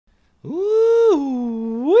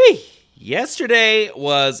Ooh-wee. Yesterday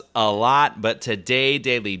was a lot, but today,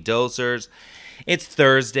 Daily Dosers, it's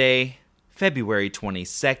Thursday, February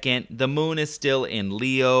 22nd. The moon is still in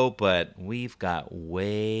Leo, but we've got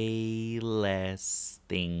way less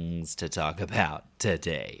things to talk about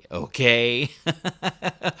today, okay?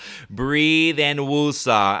 Breathe and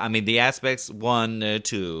woosah. I mean, the aspects of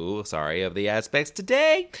the aspects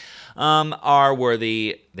today are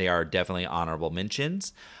worthy. They are definitely honorable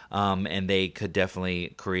mentions. And they could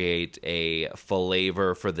definitely create a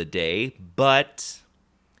flavor for the day, but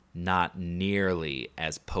not nearly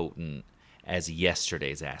as potent as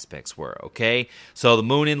yesterday's aspects were, okay? So the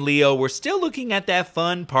moon in Leo, we're still looking at that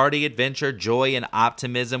fun, party, adventure, joy, and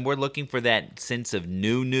optimism. We're looking for that sense of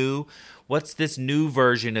new. What's this new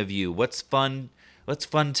version of you? What's fun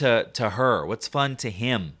to her? What's fun to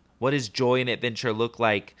him? What does joy and adventure look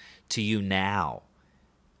like to you now?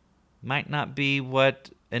 Might not be what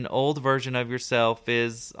an old version of yourself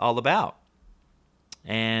is all about.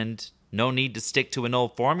 And no need to stick to an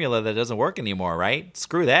old formula that doesn't work anymore, right?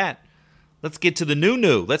 Screw that. Let's get to the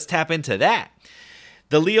new. Let's tap into that.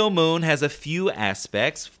 The Leo moon has a few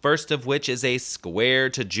aspects, first of which is a square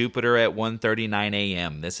to Jupiter at 1:39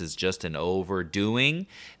 a.m. This is just an overdoing.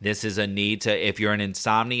 This is a need to, if you're an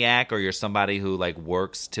insomniac or you're somebody who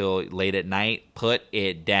works till late at night, put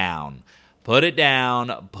it down. Put it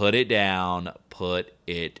down, put it down, put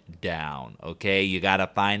it down, okay? You got to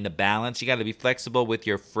find the balance. You got to be flexible with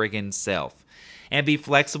your friggin' self. And be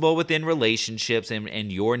flexible within relationships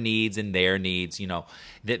and your needs and their needs. You know,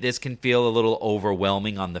 this can feel a little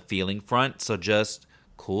overwhelming on the feeling front, so just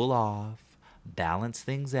cool off, balance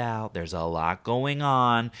things out. There's a lot going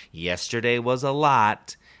on. Yesterday was a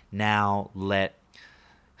lot. Now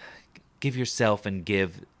give yourself and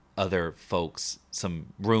give other folks some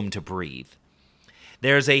room to breathe.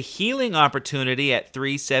 There's a healing opportunity at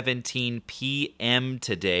 3:17 p.m.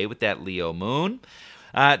 today with that Leo moon.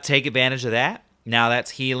 Take advantage of that. Now that's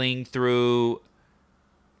healing through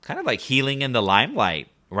kind of like healing in the limelight,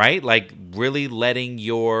 right? Like really letting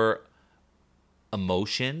your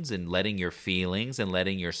emotions and letting your feelings and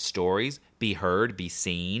letting your stories be heard, be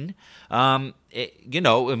seen. Sometimes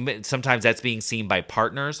that's being seen by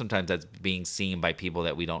partners. Sometimes that's being seen by people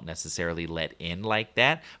that we don't necessarily let in like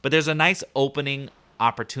that. But there's a nice opening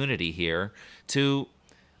opportunity here to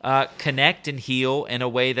connect and heal in a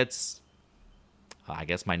way that's, I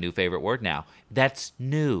guess, my new favorite word now. That's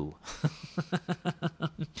new.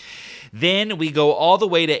 Then we go all the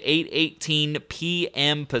way to 8:18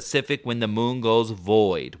 p.m. Pacific when the moon goes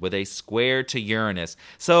void with a square to Uranus.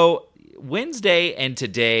 So Wednesday and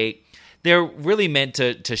today, they're really meant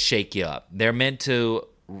to shake you up. They're meant to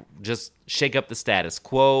just shake up the status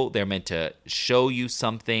quo. They're meant to show you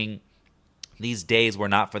something. These days were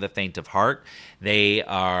not for the faint of heart. They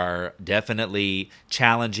are definitely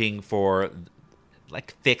challenging for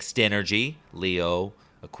fixed energy, Leo,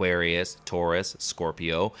 Aquarius, Taurus,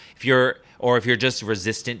 Scorpio. If you're just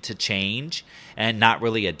resistant to change and not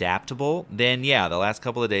really adaptable, then yeah, the last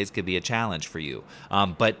couple of days could be a challenge for you.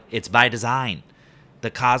 But it's by design.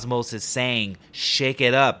 The cosmos is saying, shake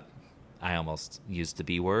it up. I almost used the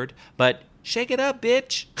B word, but shake it up,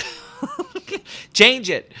 bitch. Change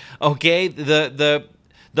it, okay?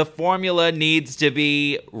 The formula needs to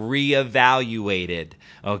be reevaluated,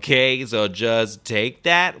 okay? So just take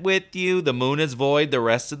that with you. The moon is void the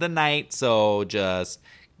rest of the night, so just,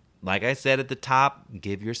 like I said at the top,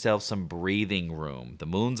 give yourself some breathing room. The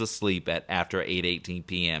moon's asleep after 8:18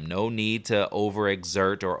 p.m. No need to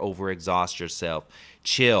overexert or overexhaust yourself.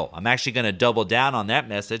 Chill. I'm actually going to double down on that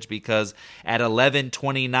message because at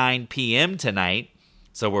 11:29 p.m. tonight,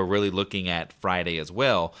 so we're really looking at Friday as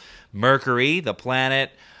well, Mercury, the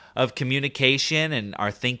planet of communication and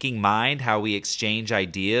our thinking mind, how we exchange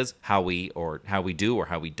ideas, how we do or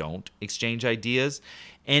how we don't exchange ideas,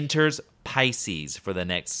 enters Pisces for the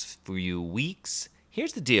next few weeks.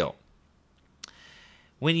 Here's the deal.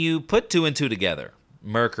 When you put two and two together,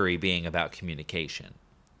 Mercury being about communication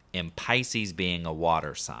and Pisces being a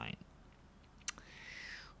water sign,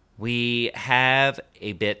 we have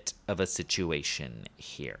a bit of a situation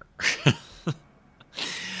here.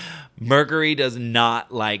 Mercury does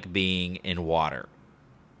not like being in water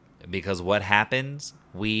because what happens?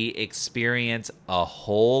 We experience a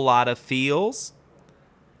whole lot of feels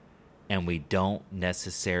and we don't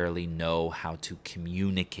necessarily know how to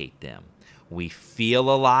communicate them. We feel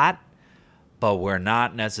a lot, but we're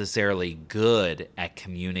not necessarily good at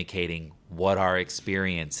communicating what our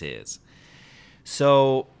experience is.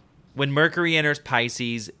 So when Mercury enters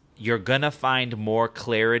Pisces, you're going to find more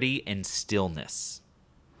clarity and stillness.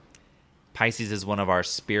 Pisces is one of our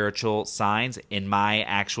spiritual signs. In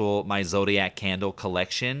my zodiac candle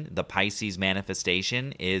collection, the Pisces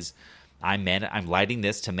manifestation is I'm lighting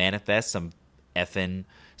this to manifest some effing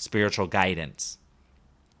spiritual guidance.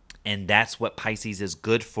 And that's what Pisces is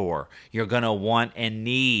good for. You're going to want and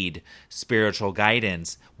need spiritual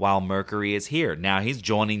guidance while Mercury is here. Now he's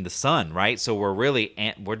joining the sun, right? So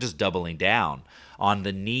we're just doubling down on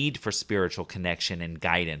the need for spiritual connection and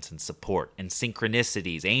guidance and support and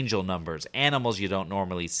synchronicities, angel numbers, animals you don't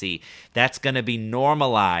normally see. That's going to be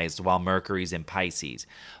normalized while Mercury's in Pisces.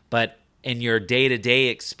 But in your day-to-day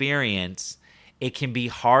experience, it can be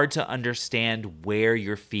hard to understand where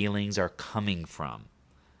your feelings are coming from.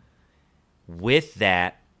 With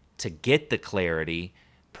that, to get the clarity,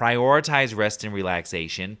 prioritize rest and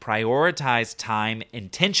relaxation, prioritize time,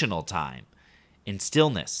 intentional time, in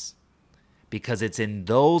stillness, because it's in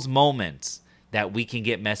those moments that we can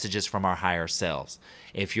get messages from our higher selves.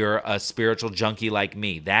 If you're a spiritual junkie like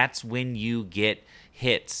me, that's when you get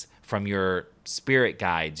hits from your spirit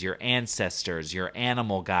guides, your ancestors, your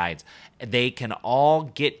animal guides. They can all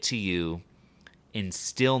get to you in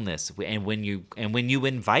stillness, and when you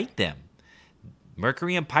invite them.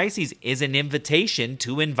 Mercury in Pisces is an invitation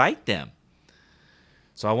to invite them.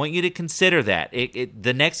 So I want you to consider that.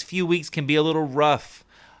 The next few weeks can be a little rough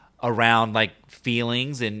around like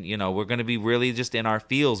feelings, and we're going to be really just in our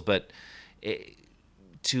feels, but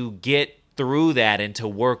to get through that and to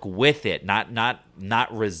work with it, not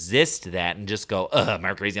resist that and just go,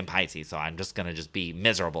 Mercury's in Pisces, so I'm just going to just be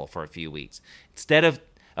miserable for a few weeks. Instead of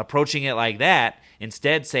approaching it like that,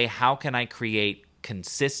 instead say, how can I create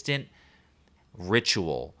consistent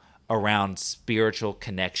ritual around spiritual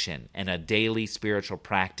connection and a daily spiritual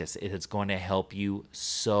practice? It is going to help you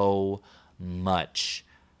so much.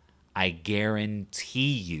 I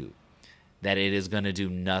guarantee you that it is going to do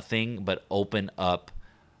nothing but open up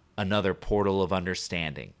another portal of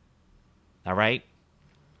understanding. All right?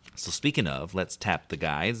 So speaking of, let's tap the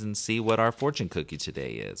guys and see what our fortune cookie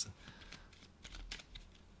today is.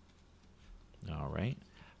 All right.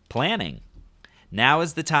 Planning. Now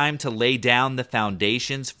is the time to lay down the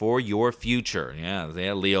foundations for your future. Yeah,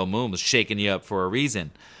 Leo Moon was shaking you up for a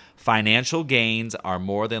reason. Financial gains are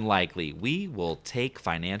more than likely. We will take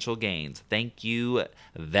financial gains. Thank you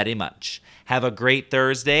very much. Have a great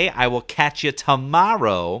Thursday. I will catch you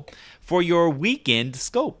tomorrow for your weekend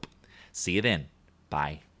scope. See you then.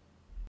 Bye.